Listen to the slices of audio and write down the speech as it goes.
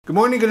Good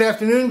morning, good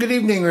afternoon, good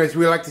evening, or as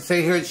we like to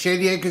say here at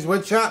Shady Acres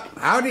Woodshop,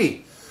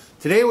 howdy.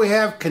 Today we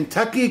have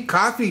Kentucky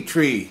Coffee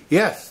Tree.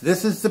 Yes,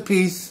 this is the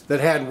piece that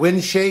had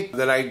wind shake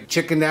that I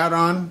chickened out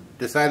on.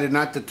 Decided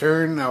not to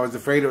turn. I was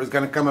afraid it was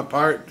going to come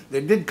apart.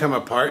 It did come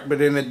apart,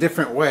 but in a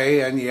different way,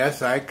 and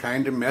yes, I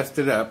kind of messed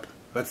it up.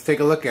 Let's take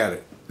a look at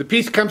it. The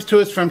piece comes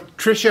to us from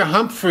Tricia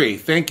Humphrey.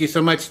 Thank you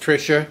so much,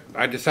 Tricia.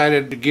 I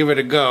decided to give it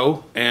a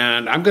go,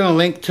 and I'm going to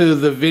link to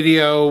the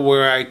video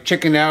where I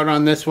chickened out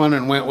on this one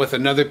and went with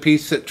another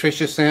piece that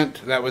Tricia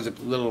sent. That was a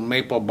little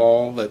maple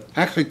bowl that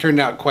actually turned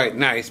out quite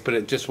nice, but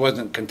it just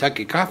wasn't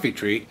Kentucky Coffee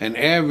Tree, and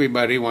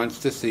everybody wants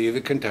to see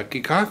the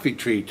Kentucky Coffee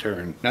Tree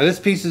turn. Now this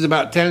piece is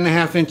about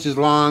 10.5 inches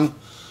long,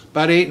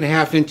 about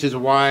 8.5 inches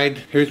wide.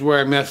 Here's where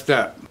I messed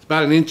up. It's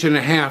about 1.5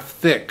 inches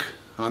thick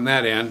on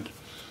that end.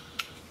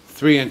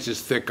 3 inches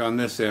thick on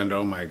this end.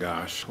 Oh my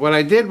gosh. What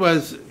I did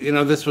was,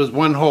 this was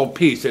one whole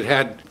piece. It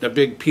had a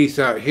big piece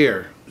out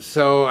here.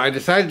 So I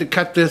decided to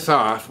cut this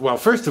off. Well,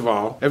 first of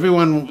all,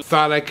 everyone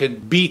thought I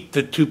could beat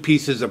the two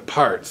pieces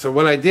apart. So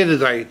what I did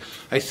is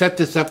I set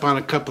this up on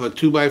a couple of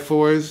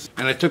 2x4s,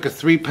 and I took a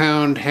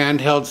 3-pound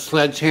handheld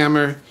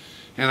sledgehammer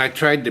and I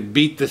tried to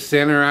beat the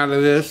center out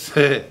of this.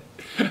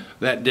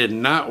 That did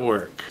not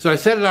work. So I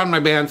set it on my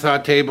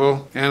bandsaw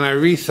table and I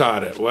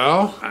resawed it.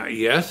 Well,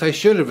 yes, I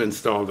should have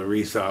installed a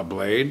resaw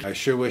blade. I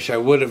sure wish I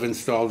would have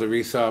installed a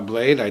resaw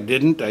blade. I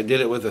didn't. I did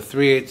it with a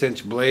 3/8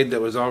 inch blade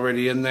that was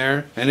already in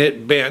there, and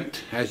it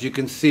bent, as you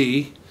can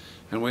see.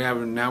 And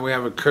now we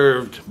have a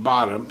curved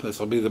bottom. This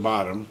will be the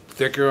bottom.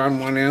 Thicker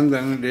on one end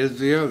than it is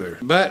the other.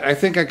 But I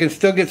think I can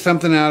still get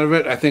something out of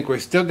it. I think we're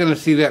still going to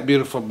see that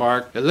beautiful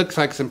bark. It looks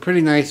like some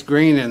pretty nice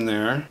grain in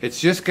there.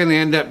 It's just going to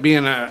end up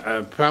being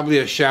probably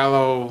a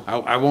shallow,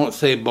 I won't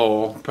say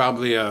bowl,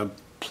 probably a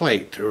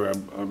plate or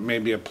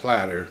maybe a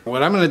platter.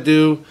 What I'm going to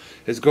do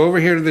is go over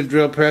here to the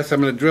drill press.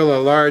 I'm going to drill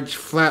a large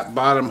flat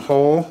bottom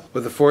hole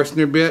with a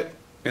Forstner bit.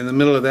 In the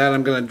middle of that,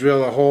 I'm going to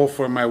drill a hole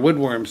for my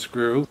woodworm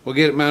screw. We'll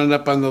get it mounted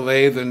up on the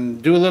lathe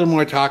and do a little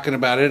more talking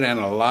about it and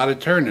a lot of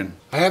turning.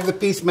 I have the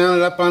piece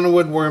mounted up on a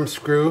woodworm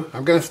screw.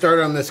 I'm going to start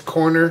on this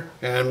corner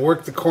and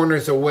work the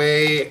corners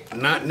away,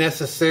 not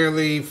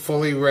necessarily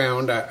fully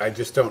round. I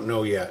just don't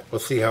know yet. We'll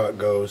see how it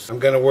goes. I'm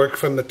going to work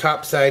from the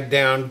top side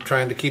down,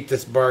 trying to keep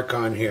this bark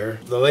on here.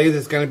 The lathe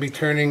is going to be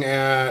turning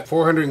at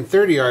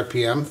 430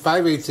 RPM,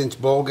 5/8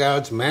 inch bowl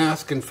gouge,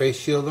 mask, and face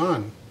shield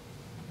on.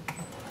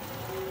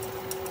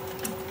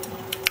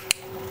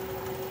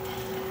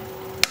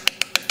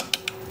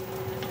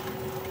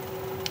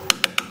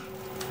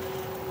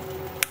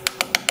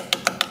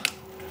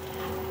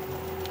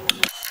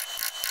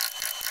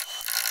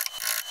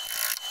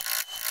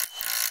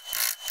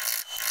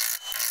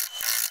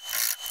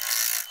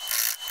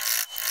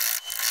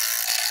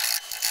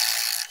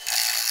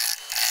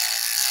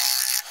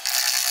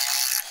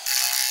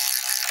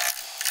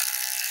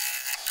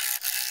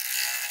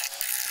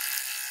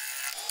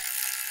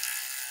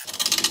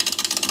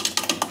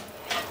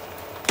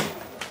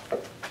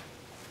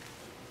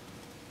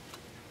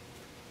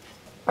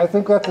 I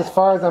think that's as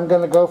far as I'm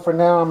going to go for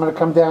now. I'm going to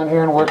come down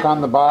here and work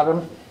on the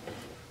bottom.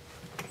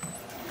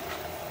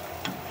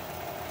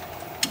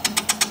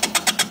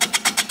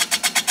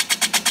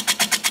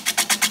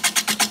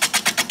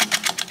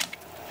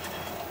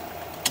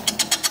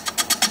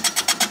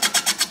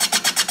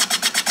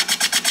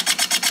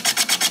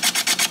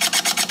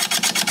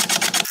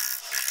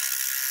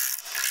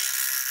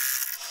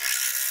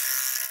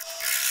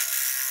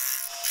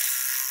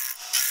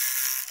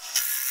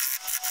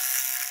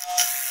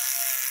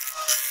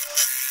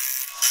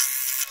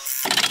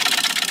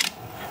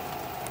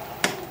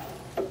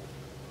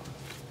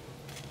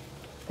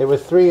 It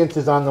was 3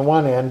 inches on the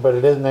one end, but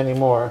it isn't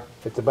anymore.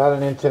 It's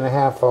about 1.5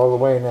 inches all the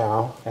way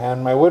now.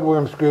 And my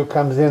woodworm screw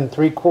comes in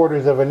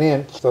 3/4 of an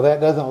inch, so that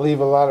doesn't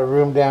leave a lot of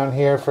room down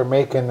here for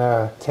making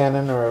a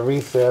tenon or a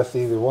recess,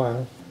 either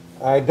one.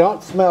 I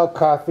don't smell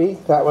coffee.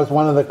 That was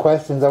one of the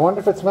questions. I wonder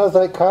if it smells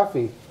like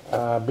coffee.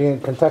 Being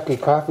Kentucky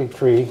Coffee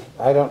Tree,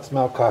 I don't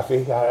smell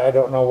coffee. I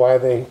don't know why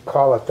they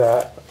call it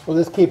that. We'll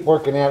just keep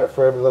working at it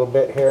for a little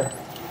bit here.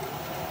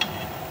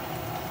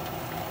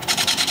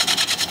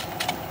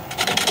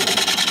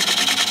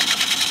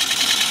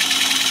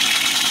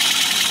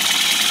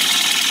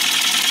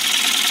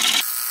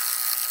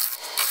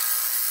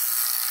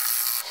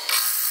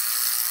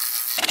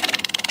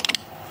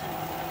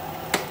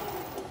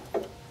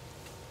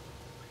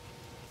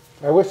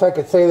 I wish I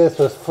could say this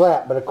was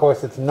flat, but of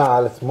course it's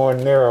not. It's more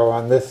narrow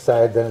on this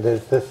side than it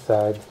is this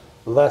side.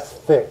 Less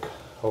thick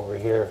over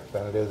here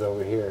than it is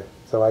over here.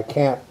 So I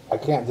can't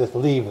just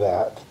leave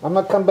that. I'm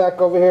going to come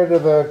back over here to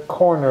the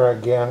corner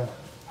again.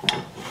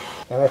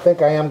 And I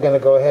think I am going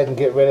to go ahead and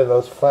get rid of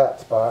those flat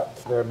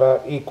spots. They're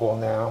about equal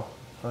now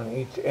on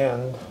each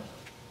end.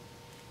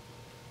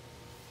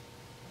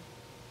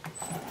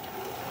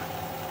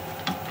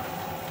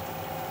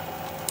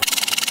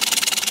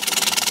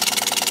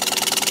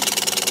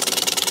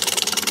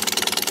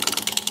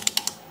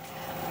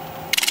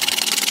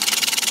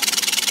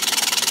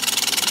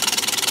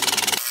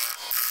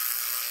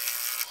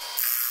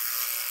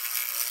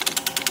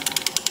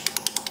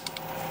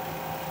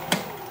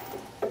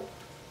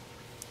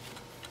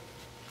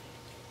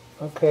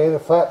 Okay, the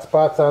flat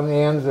spots on the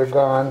ends are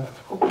gone.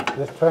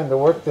 Just trying to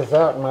work this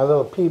out in my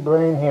little pea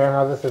brain here,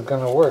 how this is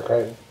going to work.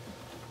 I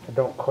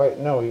don't quite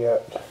know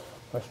yet.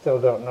 I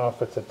still don't know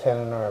if it's a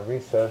tenon or a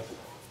recess.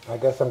 I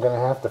guess I'm going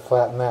to have to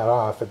flatten that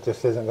off. It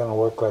just isn't going to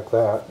work like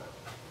that.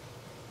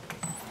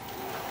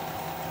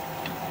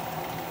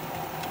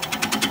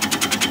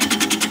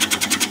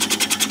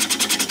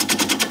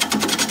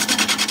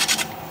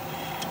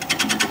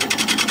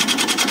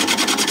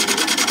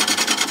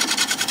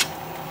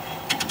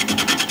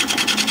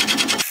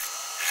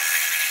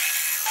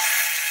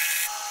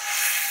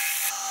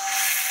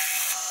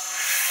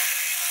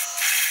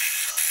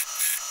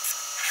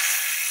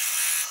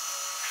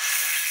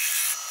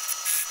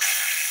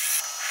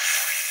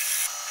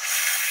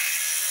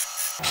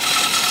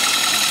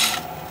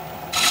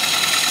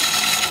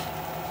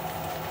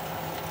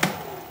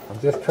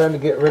 Just trying to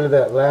get rid of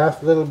that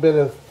last little bit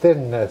of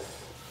thinness.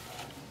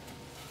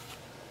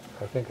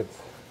 I think it's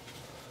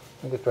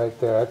right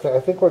there. I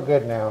think we're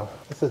good now.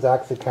 This is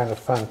actually kind of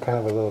fun, kind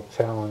of a little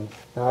challenge.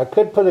 Now I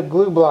could put a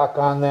glue block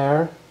on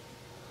there.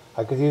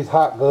 I could use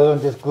hot glue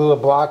and just glue a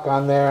block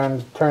on there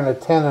and turn a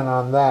tenon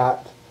on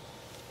that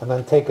and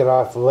then take it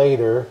off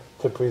later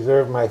to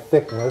preserve my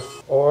thickness.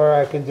 Or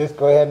I can just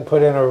go ahead and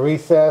put in a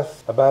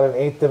recess about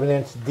 1/8 of an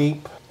inch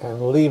deep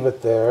and leave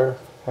it there,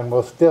 and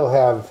we'll still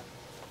have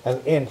an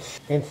inch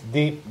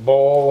deep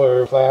bowl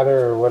or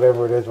platter or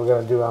whatever it is we're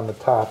going to do on the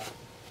top.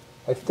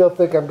 I still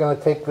think I'm going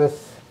to take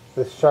this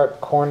sharp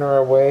corner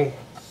away,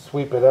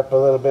 sweep it up a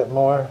little bit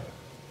more.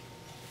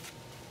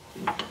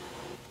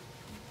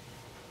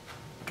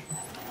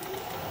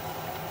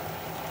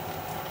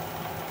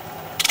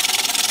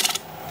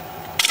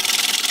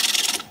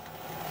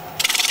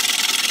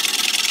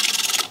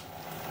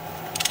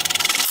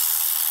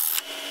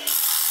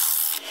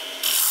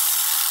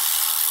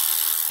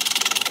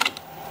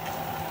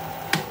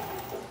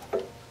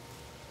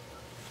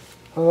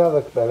 Well, that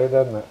looks better,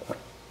 doesn't it?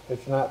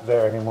 It's not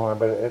there anymore,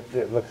 but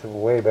it looks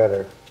way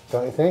better.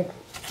 Don't you think?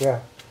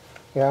 Yeah.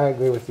 Yeah, I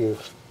agree with you.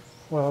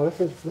 Well,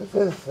 this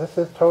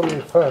is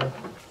totally fun.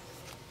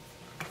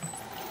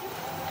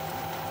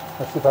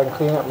 Let's see if I can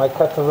clean up my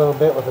cuts a little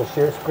bit with a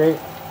shear scrape.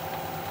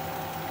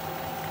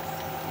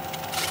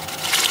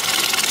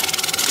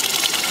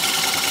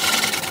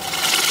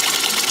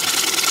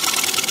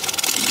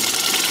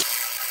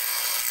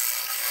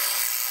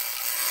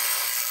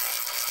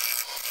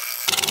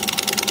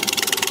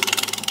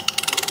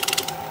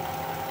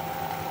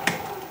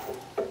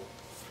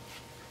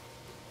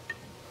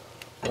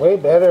 Way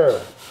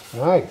better.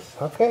 Nice.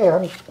 Okay,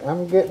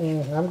 I'm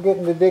getting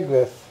to dig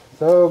this.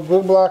 So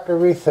glue block or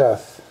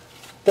recess?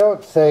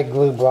 Don't say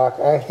glue block.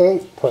 I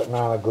hate putting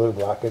on a glue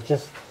block. It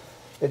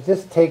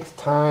just takes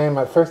time.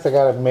 At first I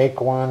gotta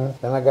make one,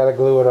 then I gotta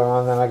glue it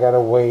on, then I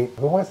gotta wait.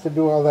 Who wants to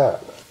do all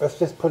that? Let's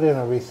just put in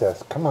a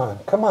recess. Come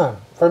on,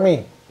 for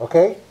me,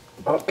 okay?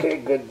 Okay,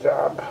 good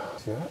job.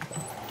 See that?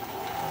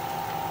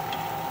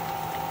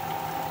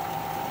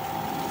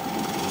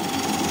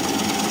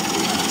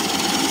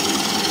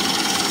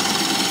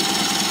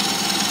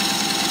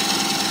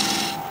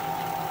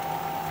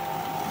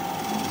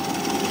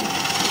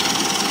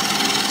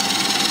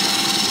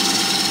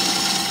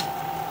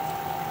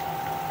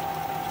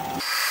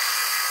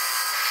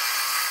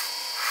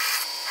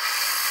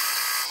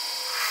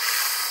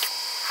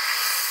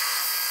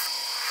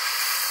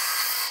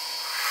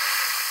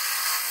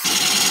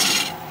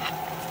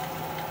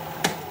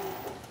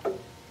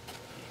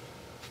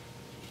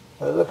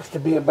 It looks to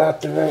be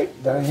about the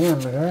right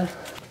diameter.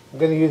 I'm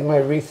going to use my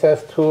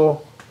recess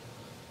tool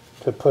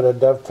to put a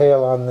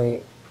dovetail on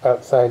the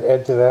outside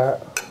edge of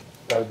that.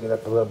 Got to get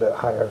up a little bit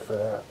higher for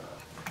that.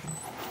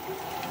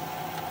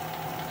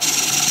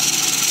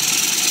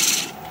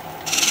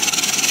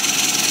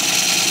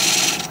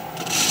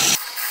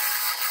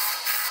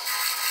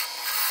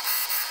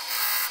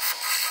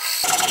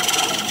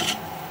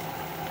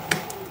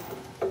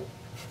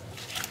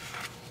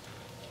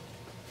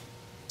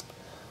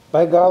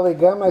 By golly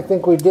gum, I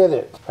think we did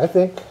it. I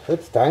think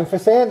it's time for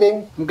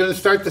sanding. I'm going to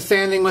start the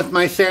sanding with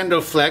my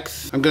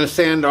Sandoflex. I'm going to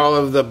sand all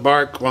of the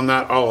bark, well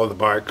not all of the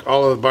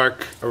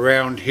bark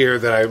around here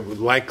that I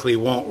likely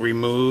won't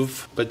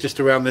remove, but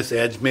just around this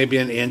edge, maybe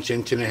an inch,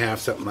 inch and a half,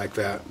 something like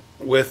that.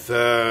 With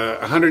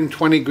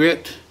 120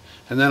 grit,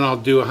 and then I'll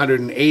do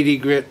 180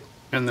 grit,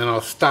 and then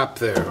I'll stop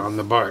there on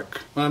the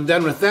bark. When I'm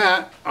done with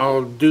that,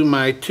 I'll do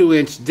my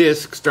 2-inch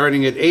disc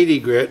starting at 80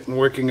 grit and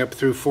working up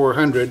through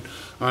 400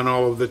 on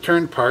all of the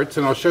turn parts,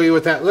 and I'll show you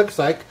what that looks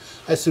like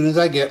as soon as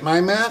I get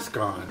my mask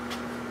on.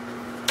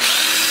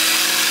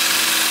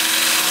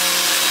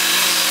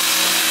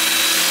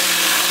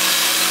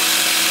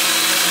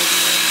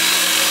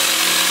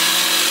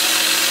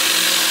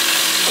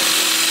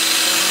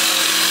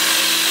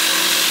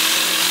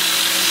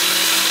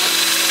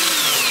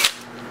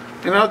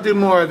 And I'll do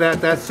more of that.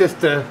 That's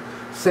just a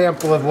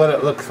sample of what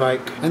it looks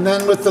like. And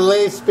then with the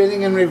lathe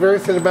spinning in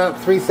reverse at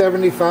about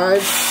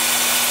 375.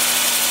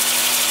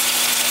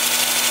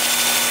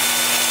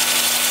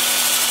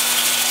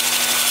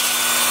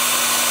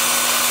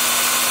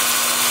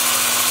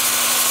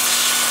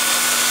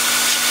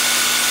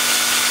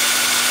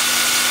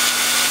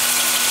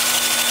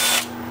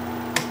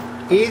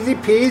 Easy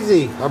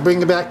peasy. I'll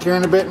bring it back here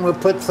in a bit and we'll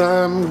put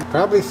some,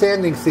 probably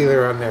sanding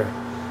sealer on there.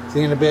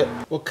 See you in a bit.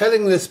 Well,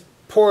 cutting this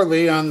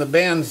poorly on the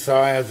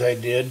bandsaw as I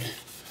did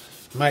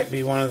might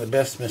be one of the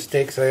best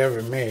mistakes I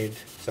ever made.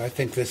 So I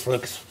think this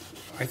looks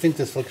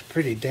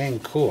pretty dang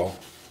cool.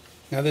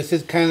 Now this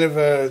is kind of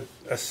a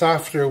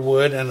softer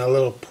wood and a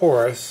little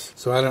porous,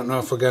 so I don't know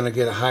if we're going to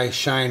get a high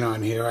shine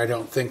on here. I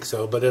don't think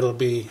so, but it'll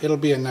be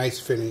a nice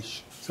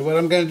finish. So what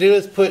I'm going to do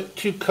is put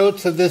 2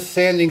 coats of this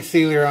sanding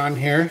sealer on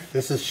here.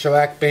 This is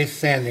shellac based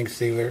sanding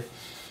sealer.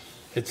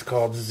 It's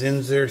called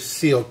Zinsser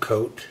Seal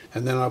Coat.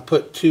 And then I'll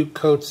put 2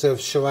 coats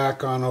of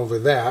shellac on over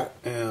that.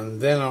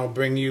 And then I'll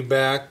bring you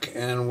back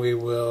and we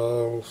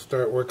will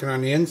start working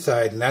on the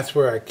inside. And that's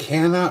where I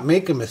cannot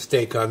make a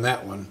mistake on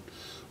that one.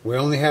 We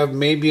only have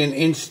maybe an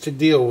inch to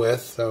deal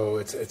with, so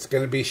it's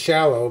going to be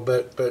shallow,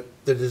 but the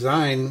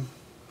design,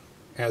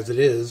 as it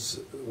is,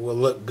 will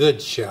look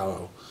good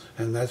shallow.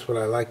 And that's what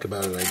I like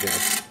about it, I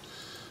guess.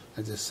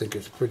 I just think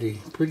it's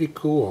pretty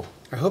cool.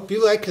 I hope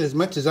you like it as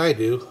much as I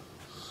do.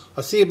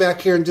 I'll see you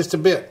back here in just a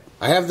bit.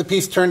 I have the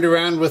piece turned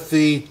around with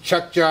the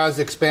chuck jaws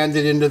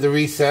expanded into the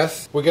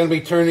recess. We're going to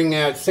be turning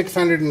at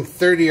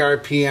 630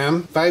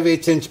 RPM,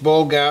 5/8 inch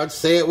bowl gouge.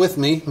 Say it with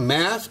me,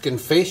 mask and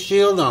face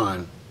shield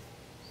on.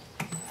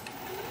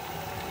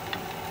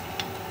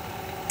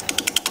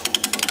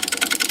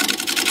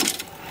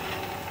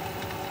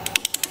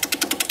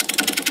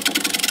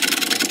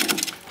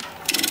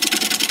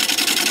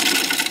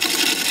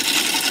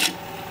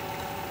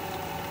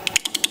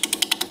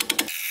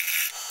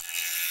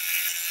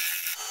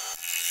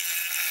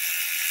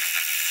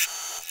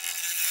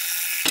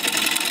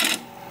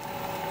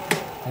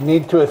 I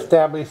need to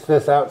establish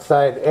this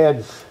outside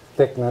edge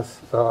thickness,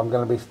 so I'm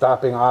going to be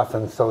stopping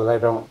often so that I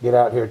don't get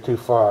out here too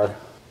far.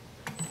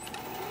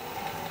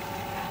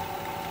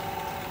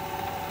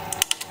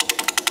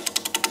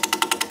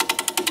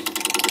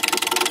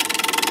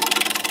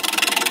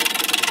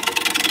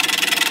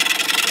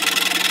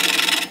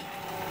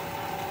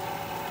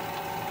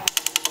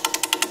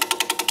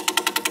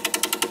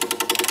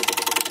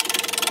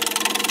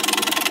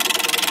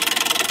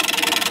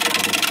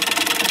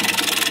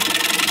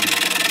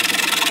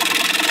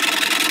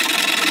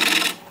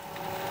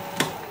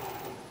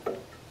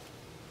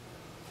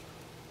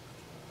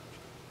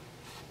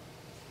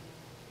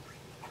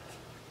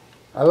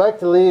 I like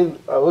to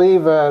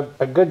leave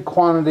a good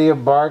quantity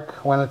of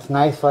bark when it's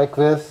nice like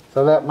this,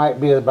 so that might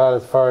be about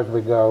as far as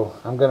we go.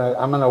 I'm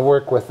gonna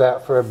work with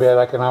that for a bit.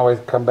 I can always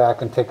come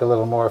back and take a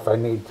little more if I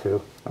need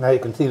to. Now you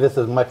can see this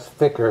is much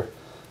thicker.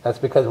 That's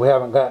because we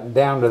haven't gotten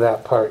down to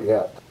that part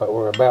yet, but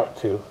we're about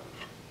to.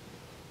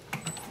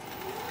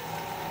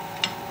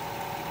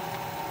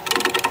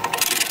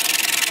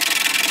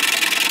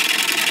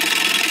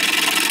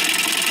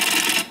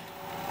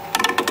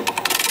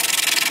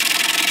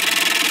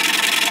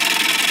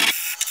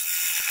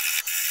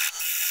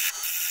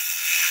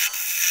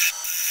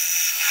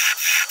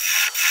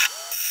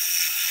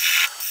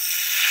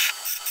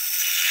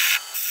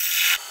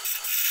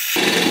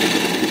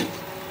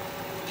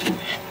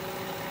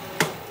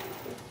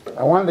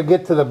 I wanted to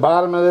get to the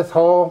bottom of this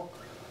hole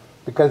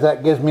because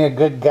that gives me a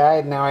good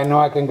guide. Now I know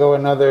I can go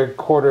another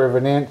 1/4 of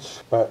an inch,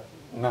 but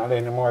not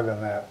any more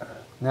than that.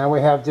 Now we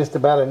have just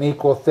about an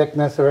equal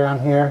thickness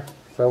around here,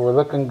 so we're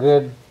looking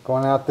good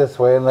going out this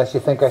way, unless you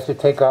think I should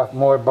take off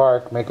more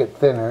bark, make it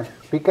thinner.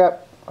 Speak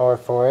up, or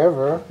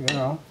forever, you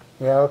know.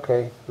 Yeah,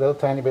 okay, a little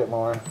tiny bit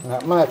more,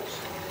 not much.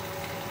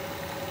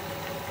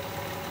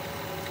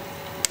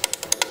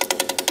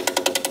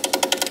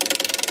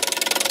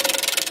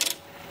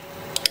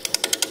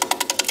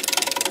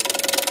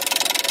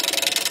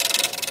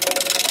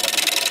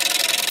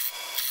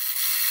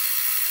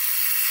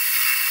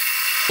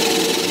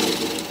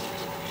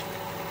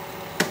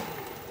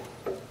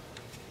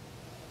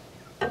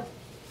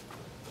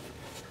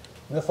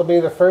 This will be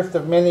the first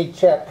of many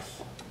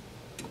checks,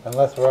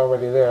 unless we're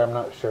already there, I'm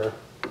not sure.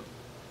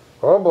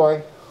 Oh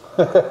boy.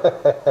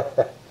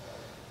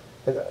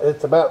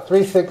 It's about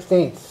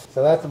 3/16,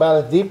 so that's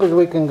about as deep as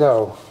we can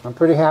go. I'm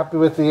pretty happy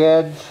with the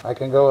edge. I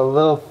can go a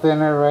little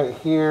thinner right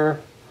here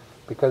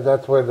because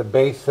that's where the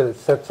base that it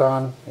sits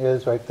on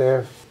is right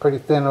there. Pretty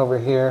thin over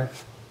here.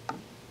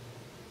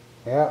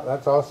 Yeah,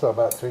 that's also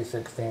about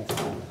 3/16.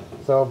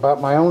 So about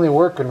my only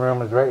working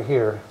room is right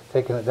here.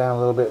 Taking it down a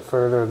little bit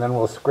further, and then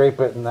we'll scrape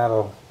it, and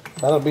that'll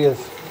be as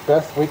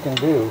best we can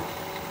do.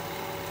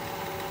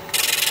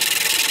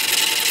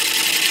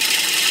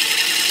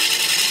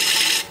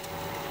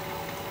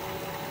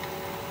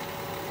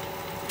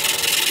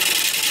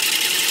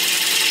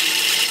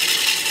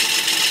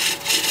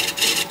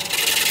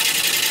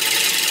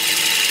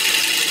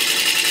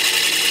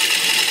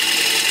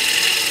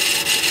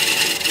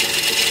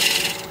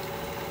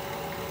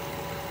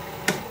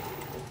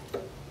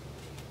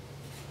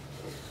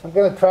 I'm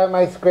going to try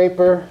my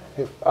scraper.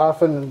 It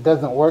often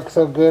doesn't work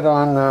so good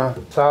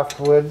on soft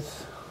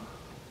woods,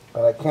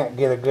 but I can't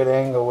get a good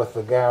angle with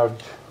the gouge.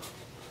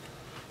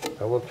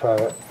 So we'll try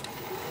it.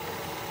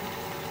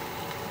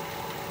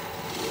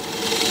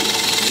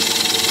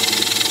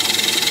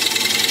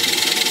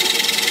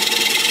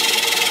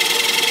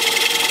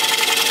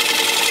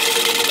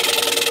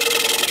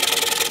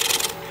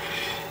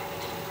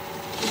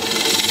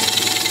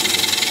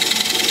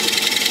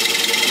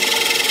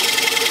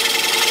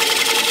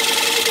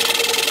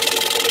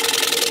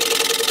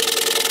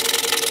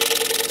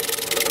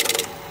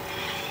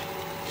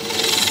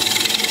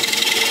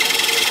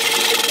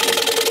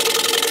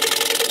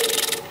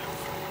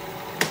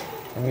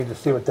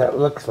 to see what that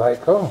looks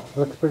like. Oh,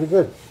 looks pretty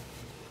good.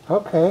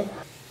 Okay.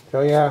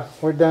 So yeah,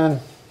 we're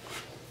done.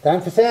 Time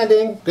for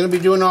sanding. Going to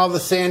be doing all the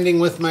sanding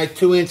with my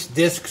 2-inch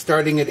disc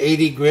starting at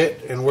 80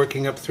 grit and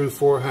working up through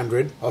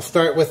 400. I'll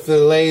start with the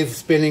lathe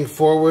spinning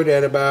forward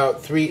at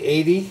about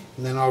 380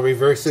 and then I'll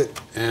reverse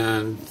it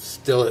and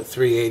still at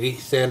 380.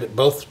 Sand it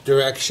both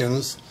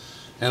directions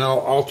and I'll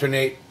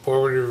alternate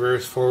forward,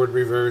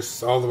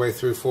 reverse all the way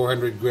through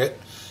 400 grit.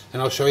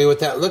 And I'll show you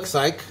what that looks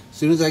like as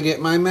soon as I get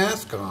my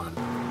mask on.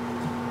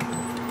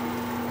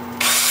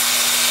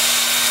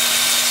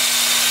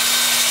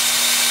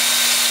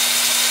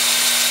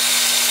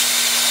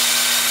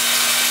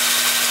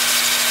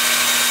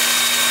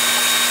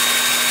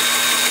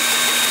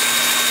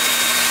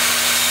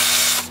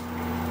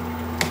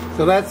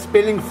 So that's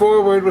spinning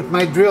forward with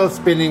my drill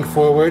spinning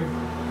forward.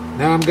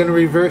 Now I'm going to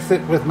reverse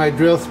it with my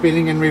drill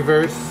spinning in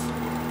reverse.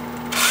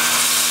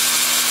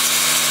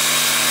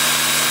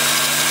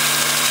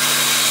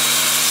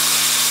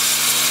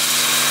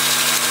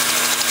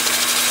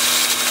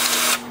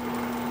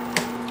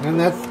 And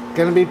that's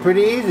going to be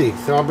pretty easy.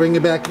 So I'll bring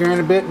it back here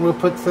in a bit and we'll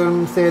put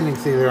some sanding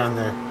sealer on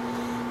there.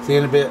 See you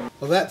in a bit.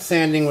 Well, that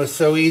sanding was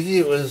so easy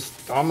it was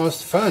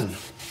almost fun.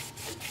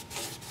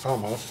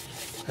 Almost.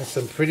 That's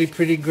some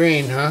pretty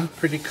grain, huh?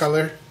 Pretty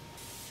color.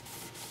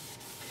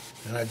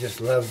 And I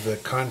just love the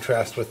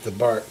contrast with the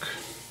bark.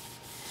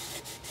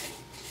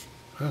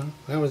 Well,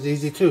 that was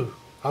easy too.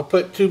 I'll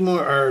put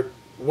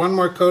one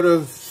more coat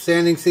of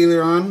sanding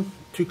sealer on,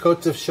 2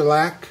 coats of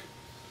shellac,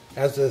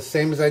 as the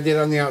same as I did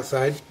on the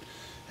outside.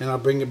 And I'll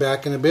bring it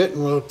back in a bit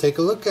and we'll take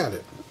a look at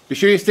it. Be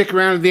sure you stick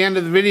around at the end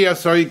of the video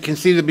so you can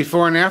see the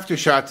before and after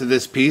shots of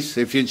this piece.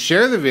 If you'd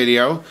share the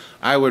video,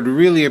 I would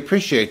really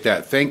appreciate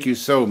that. Thank you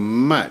so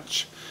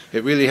much.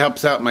 It really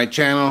helps out my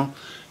channel,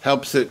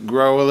 helps it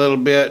grow a little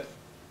bit.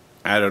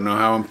 I don't know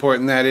how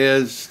important that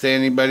is to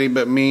anybody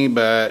but me,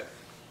 but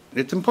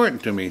it's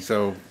important to me.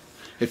 So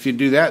if you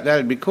do that,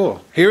 that'd be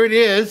cool. Here it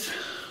is.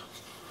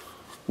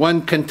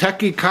 One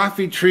Kentucky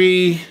coffee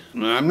tree.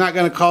 I'm not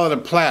going to call it a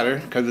platter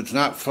because it's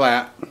not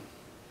flat.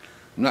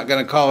 I'm not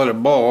going to call it a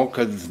bowl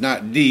because it's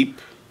not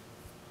deep.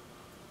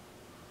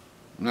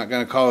 I'm not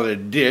going to call it a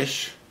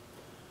dish,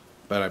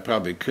 but I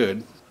probably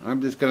could.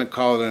 I'm just going to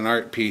call it an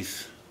art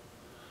piece.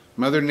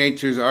 Mother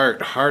Nature's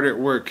art, hard at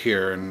work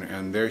here,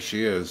 and there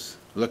she is,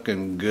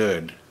 looking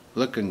good,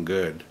 looking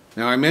good.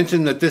 Now I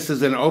mentioned that this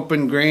is an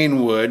open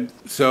grain wood,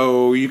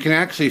 so you can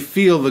actually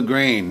feel the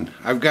grain.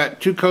 I've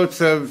got 2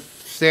 coats of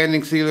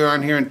sanding sealer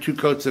on here and 2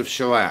 coats of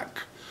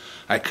shellac.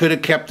 I could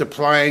have kept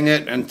applying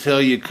it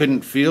until you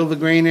couldn't feel the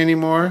grain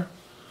anymore,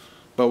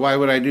 but why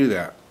would I do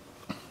that?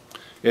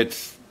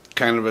 It's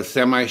kind of a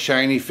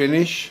semi-shiny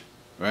finish,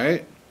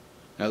 right?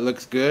 That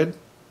looks good.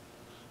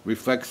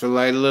 Reflects the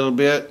light a little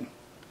bit.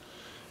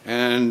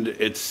 And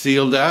it's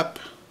sealed up.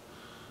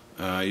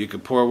 You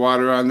could pour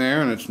water on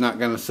there and it's not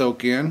going to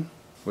soak in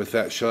with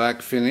that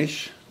shellac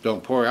finish.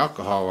 Don't pour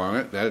alcohol on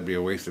it. That'd be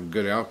a waste of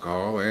good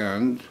alcohol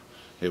and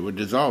it would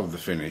dissolve the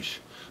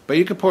finish. But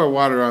you could pour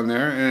water on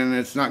there and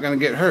it's not going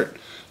to get hurt.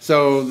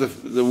 So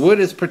the wood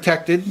is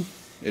protected.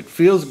 It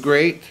feels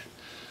great.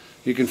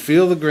 You can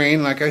feel the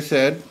grain, like I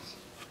said.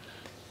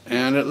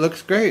 And it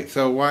looks great,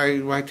 so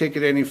why take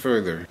it any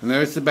further? And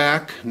there's the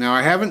back. Now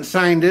I haven't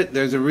signed it.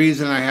 There's a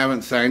reason I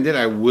haven't signed it.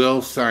 I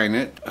will sign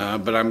it,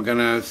 but I'm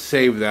gonna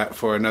save that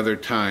for another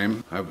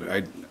time.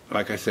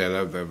 Like I said,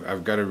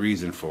 I've got a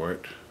reason for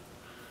it,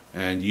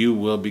 and you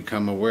will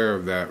become aware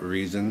of that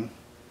reason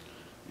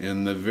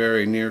in the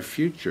very near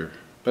future.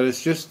 But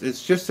it's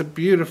just a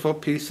beautiful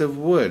piece of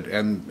wood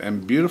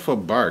and beautiful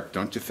bark,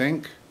 don't you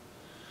think?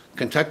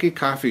 Kentucky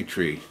coffee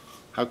tree.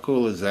 How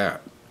cool is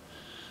that?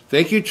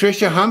 Thank you,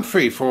 Tricia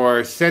Humphrey,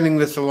 for sending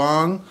this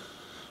along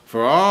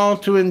for all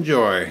to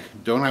enjoy.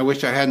 Don't I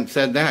wish I hadn't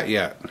said that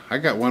yet. I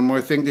got one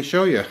more thing to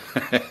show you.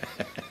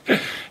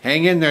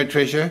 Hang in there,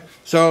 Tricia.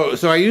 So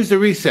I used a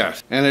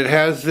recess, and it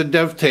has the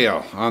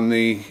dovetail on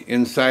the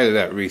inside of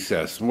that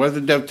recess. What does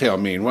the dovetail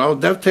mean? Well,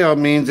 dovetail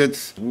means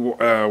it's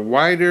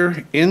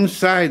wider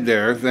inside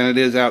there than it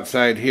is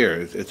outside here.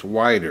 It's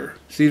wider.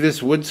 See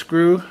this wood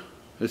screw?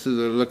 This is,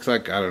 it looks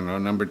like, I don't know,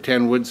 number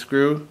 10 wood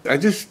screw. I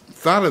just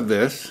thought of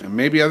this, and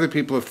maybe other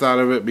people have thought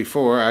of it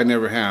before. I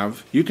never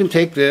have. You can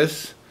take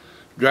this,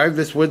 drive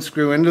this wood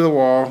screw into the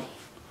wall,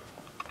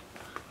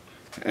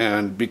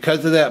 and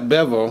because of that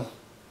bevel,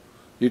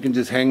 you can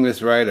just hang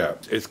this right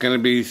up. It's going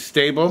to be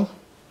stable.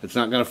 It's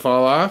not going to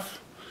fall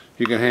off.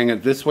 You can hang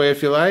it this way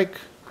if you like,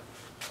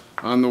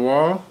 on the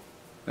wall.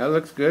 That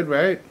looks good,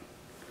 right?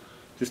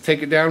 Just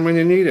take it down when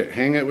you need it.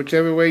 Hang it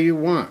whichever way you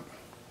want.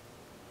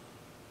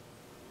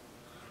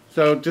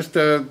 So just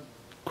a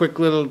quick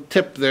little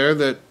tip there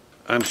that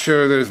I'm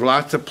sure there's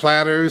lots of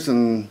platters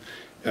and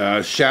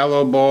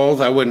shallow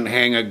bowls. I wouldn't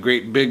hang a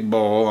great big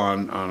bowl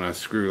on a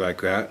screw like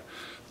that.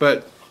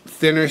 But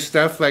thinner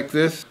stuff like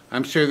this,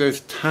 I'm sure there's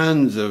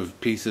tons of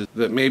pieces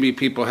that maybe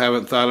people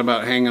haven't thought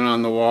about hanging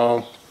on the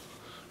wall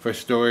for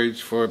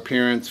storage, for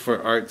appearance,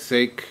 for art's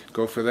sake.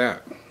 Go for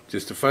that.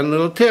 Just a fun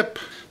little tip.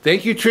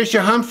 Thank you, Tricia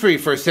Humphrey,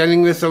 for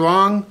sending this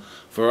along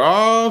for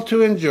all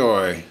to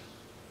enjoy.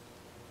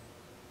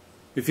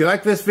 If you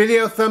like this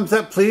video, thumbs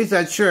up please,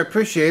 I'd sure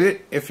appreciate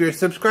it. If you're a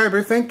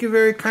subscriber, thank you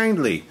very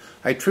kindly.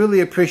 I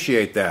truly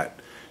appreciate that.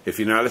 If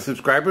you're not a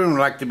subscriber and would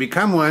like to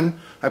become one,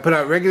 I put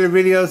out regular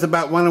videos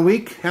about one a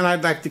week, and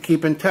I'd like to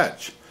keep in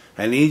touch.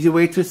 An easy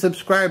way to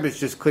subscribe is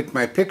just click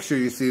my picture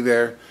you see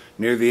there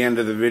near the end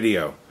of the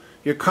video.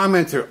 Your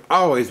comments are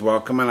always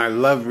welcome and I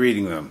love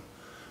reading them.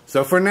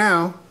 So for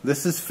now,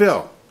 this is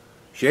Phil,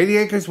 Shady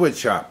Acres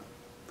Woodshop,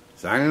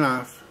 signing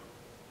off.